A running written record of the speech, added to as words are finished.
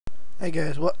Hey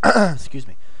guys, well, excuse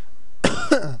me.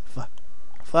 Fuck.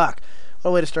 Fuck.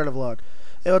 What a way to start a vlog.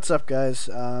 Hey, what's up, guys?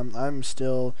 I'm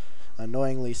still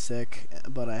annoyingly sick,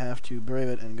 but I have to brave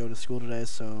it and go to school today,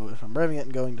 so if I'm braving it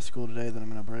and going to school today, then I'm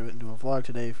going to brave it and do a vlog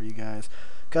today for you guys,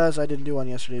 because I didn't do one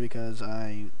yesterday because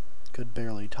I could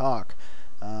barely talk.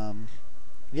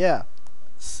 Yeah.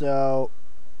 So,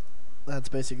 that's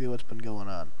basically what's been going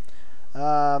on.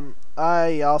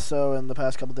 I also, in the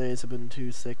past couple days, have been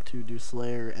too sick to do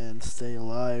Slayer and stay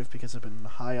alive because I've been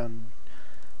high on,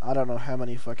 I don't know how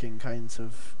many fucking kinds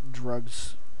of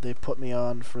drugs they put me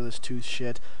on for this tooth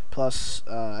shit, plus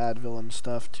Advil and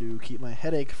stuff to keep my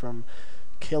headache from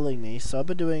killing me. So I've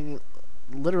been doing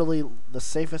literally the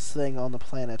safest thing on the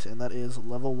planet, and that is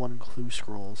level 1 clue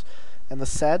scrolls. And the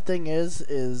sad thing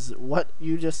is what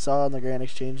you just saw in the Grand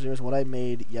Exchange there is what I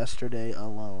made yesterday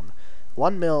alone.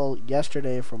 1 mil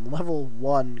yesterday from level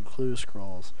 1 clue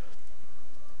scrolls.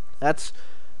 That's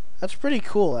pretty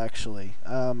cool, actually.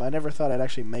 I never thought I'd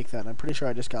actually make that, and I'm pretty sure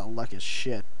I just got luck as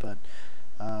shit, but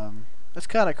that's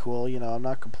kind of cool, you know, I'm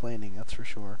not complaining, that's for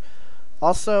sure.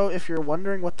 Also, if you're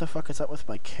wondering what the fuck is up with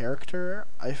my character,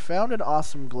 I found an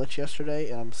awesome glitch yesterday,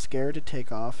 and I'm scared to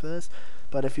take off this,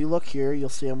 but if you look here, you'll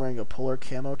see I'm wearing a polar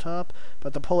camo top,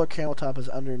 but the polar camo top is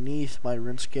underneath my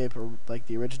RuneScape, or like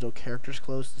the original character's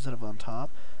clothes, instead of on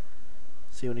top.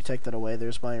 See, when you take that away,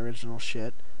 there's my original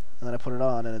shit, and then I put it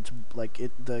on, and it's like,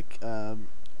 the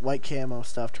white camo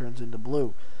stuff turns into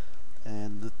blue,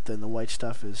 and then the white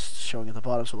stuff is showing at the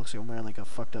bottom, so it looks like I'm wearing like a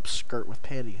fucked up skirt with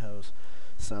pantyhose.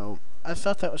 So, I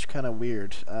thought that was kind of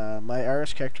weird. My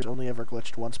RS character's only ever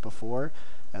glitched once before,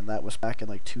 and that was back in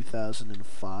like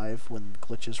 2005 when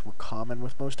glitches were common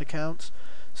with most accounts.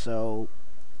 So,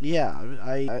 yeah,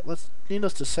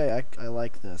 needless to say, I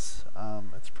like this.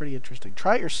 It's pretty interesting.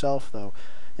 Try it yourself, though.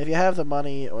 If you have the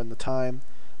money or the time,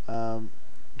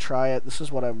 try it. This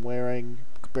is what I'm wearing.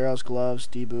 Barrels, gloves,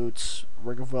 D-boots,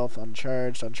 Ring of Wealth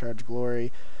uncharged, uncharged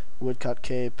glory, woodcut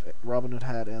cape, Robin Hood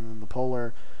hat, and then the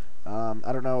polar.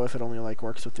 I don't know if it only like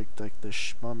works with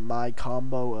my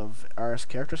combo of RS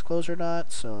characters clothes or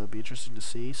not, so it'd be interesting to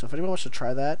see. So if anyone wants to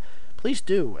try that, please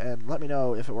do, and let me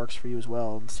know if it works for you as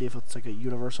well, and see if it's like a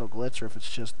universal glitch or if it's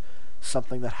just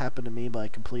something that happened to me by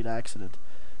complete accident.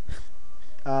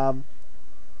 But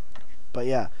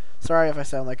yeah, sorry if I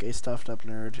sound like a stuffed up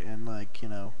nerd and like, you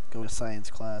know, go to science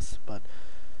class, but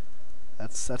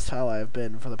that's how I've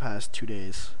been for the past 2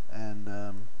 days, and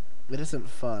it isn't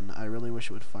fun. I really wish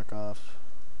it would fuck off,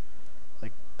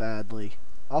 like, badly.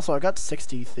 Also, I got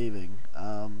 60 thieving,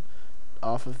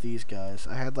 off of these guys.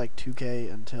 I had like 2k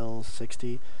until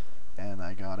 60, and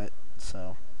I got it,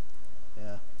 so,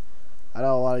 yeah. I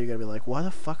know a lot of you are gonna be like, why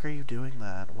the fuck are you doing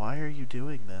that? Why are you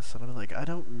doing this? And I'm like, I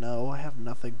don't know, I have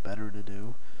nothing better to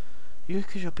do. You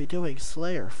could be doing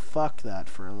Slayer. Fuck that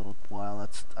for a little while.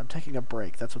 I'm taking a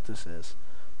break, that's what this is.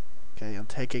 Okay, I'm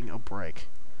taking a break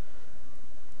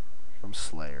from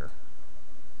Slayer.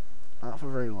 Not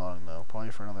for very long, though. Probably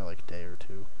for another, like, day or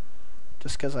two.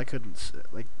 Just because I couldn't,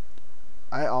 like,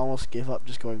 I almost gave up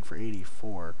just going for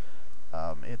 84.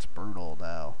 It's brutal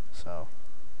now, so,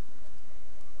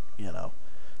 you know.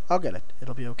 I'll get it.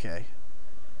 It'll be okay.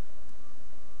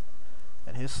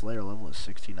 And his Slayer level is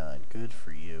 69. Good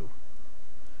for you.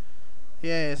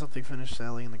 Yay, something finished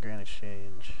selling in the Grand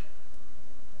Exchange.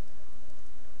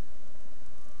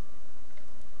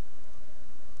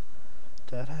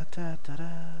 Da-da-da-da-da.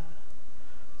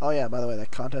 Oh yeah, by the way,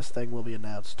 that contest thing will be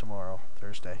announced tomorrow,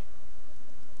 Thursday.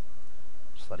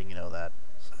 Just letting you know that.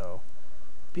 So,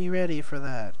 be ready for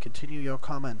that. Continue your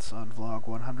comments on Vlog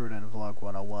 100 and Vlog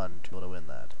 101 to be able to win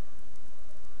that.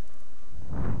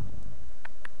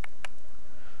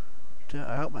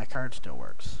 I hope my card still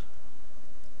works.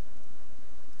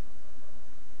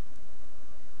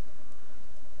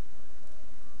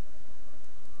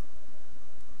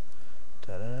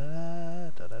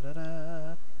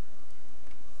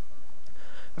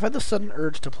 I've had the sudden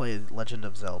urge to play Legend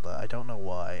of Zelda. I don't know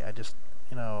why. I just,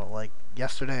 you know, like,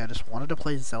 yesterday I just wanted to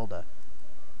play Zelda.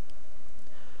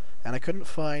 And I couldn't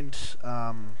find,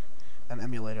 an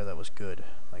emulator that was good.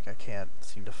 Like, I can't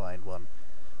seem to find one.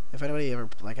 If anybody ever,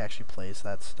 like, actually plays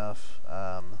that stuff,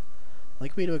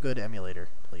 link me to a good emulator,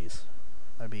 please.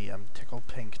 I'm tickled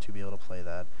pink to be able to play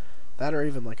that. That or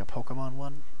even, like, a Pokemon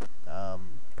one.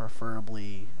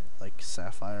 Preferably, like,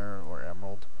 Sapphire or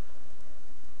Emerald.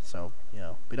 So, you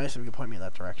know, be nice if you could point me in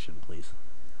that direction, please.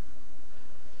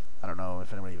 I don't know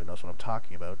if anybody even knows what I'm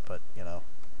talking about, but, you know.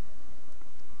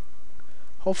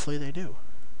 Hopefully they do.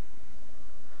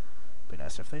 Be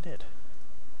nice if they did.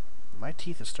 My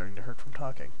teeth is starting to hurt from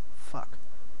talking. Fuck.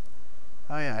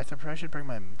 Oh yeah, I should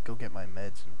go get my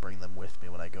meds and bring them with me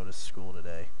when I go to school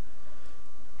today.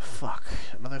 Fuck.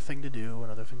 Another thing to do,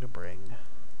 another thing to bring.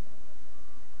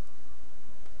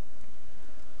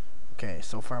 Okay,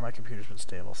 so far my computer's been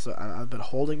stable. So I've been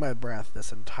holding my breath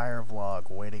this entire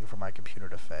vlog, waiting for my computer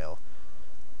to fail.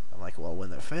 I'm like, well,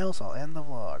 when it fails, I'll end the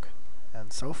vlog.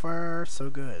 And so far, so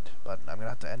good. But I'm gonna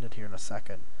have to end it here in a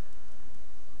second.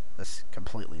 This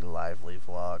completely lively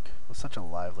vlog. I was such a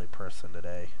lively person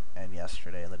today, and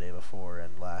yesterday, and the day before,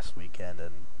 and last weekend,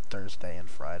 and Thursday, and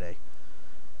Friday.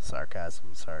 Sarcasm,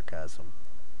 sarcasm.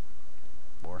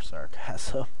 More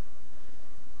sarcasm.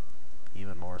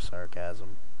 Even more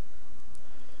sarcasm.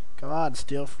 Come on,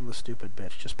 steal from the stupid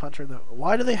bitch. Just punch her in the...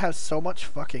 Why do they have so much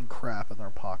fucking crap in their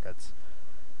pockets?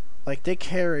 Like, they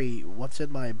carry what's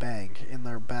in my bank in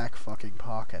their back fucking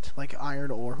pocket. Like iron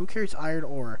ore. Who carries iron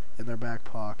ore in their back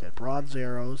pocket? Bronze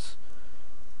arrows.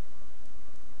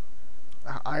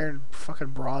 Iron fucking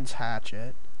bronze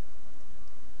hatchet.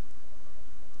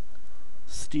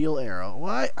 Steel arrow.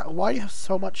 Why do you have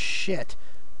so much shit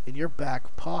in your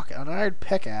back pocket? An iron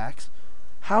pickaxe?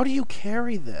 How do you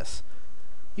carry this?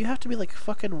 You have to be like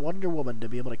fucking Wonder Woman to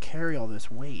be able to carry all this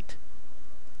weight.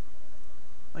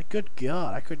 Like, good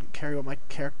God, I couldn't carry what my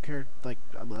character, like,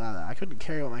 I couldn't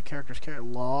carry what my characters carry.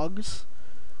 Logs?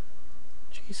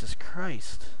 Jesus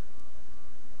Christ.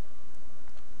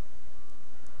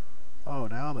 Oh,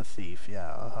 now I'm a thief,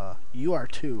 yeah, You are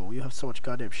too. You have so much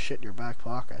goddamn shit in your back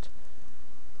pocket.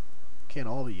 Can't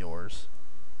all be yours.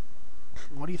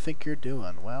 What do you think you're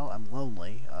doing? Well, I'm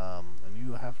lonely, and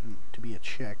you happen to be a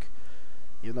chick.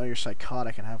 Even though you're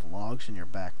psychotic and have logs in your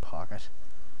back pocket.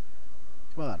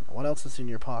 Come on, what else is in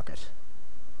your pocket?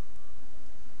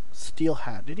 Steel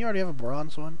hat. Didn't you already have a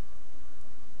bronze one?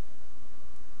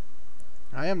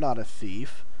 I am not a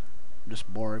thief. I'm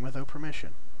just boring without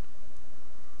permission.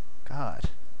 God.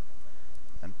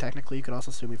 And technically you could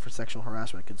also sue me for sexual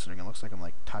harassment, considering it looks like I'm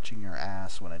like touching your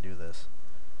ass when I do this.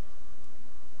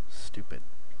 Stupid.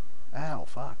 Ow,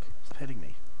 fuck. Stop hitting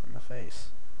me in the face.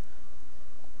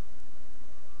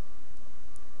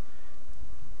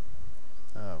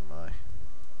 Oh my.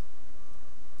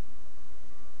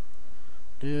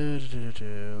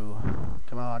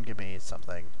 Come on, give me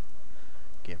something.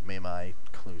 Give me my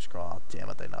clue scroll. Damn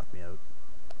it, they knocked me out.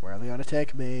 Where are they gonna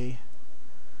take me?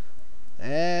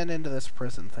 And into this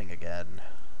prison thing again.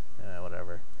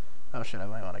 Whatever. Oh shit, I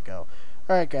might want to go.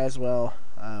 Alright guys, well,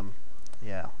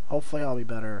 yeah. Hopefully I'll be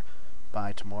better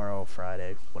by tomorrow,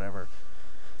 Friday, whatever.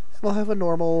 And we'll have a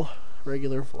normal,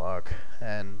 regular vlog.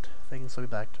 And things will be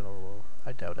back to normal.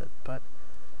 I doubt it, but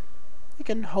we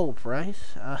can hope, right?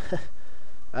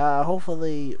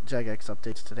 Hopefully Jagex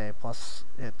updates today, plus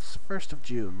it's 1st of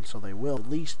June, so they will at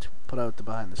least put out the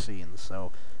behind the scenes,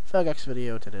 so Failgex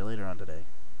video today, later on today.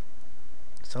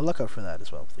 So look out for that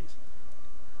as well, please.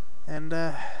 And,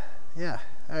 yeah,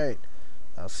 alright.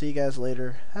 I'll see you guys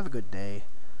later. Have a good day.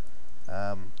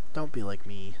 Don't be like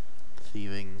me,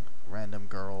 thieving random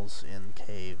girls in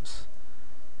caves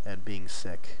and being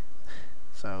sick.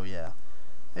 So, yeah.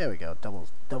 There we go.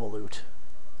 Double loot.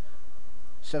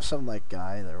 Just have some, like,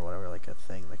 guy or whatever, like, a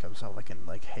thing that comes out, like, in,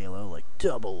 like, Halo, like,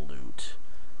 double loot.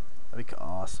 That'd be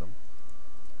awesome.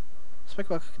 Let's talk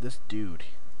about this dude.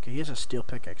 Okay, he has a steel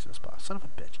pickaxe in his box. Son of a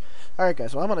bitch. Alright,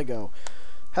 guys, well, I'm gonna go.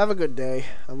 Have a good day,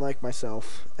 unlike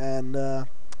myself. And,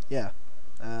 yeah.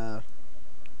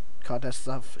 Contest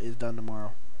stuff is done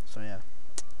tomorrow. So, yeah.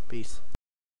 Peace.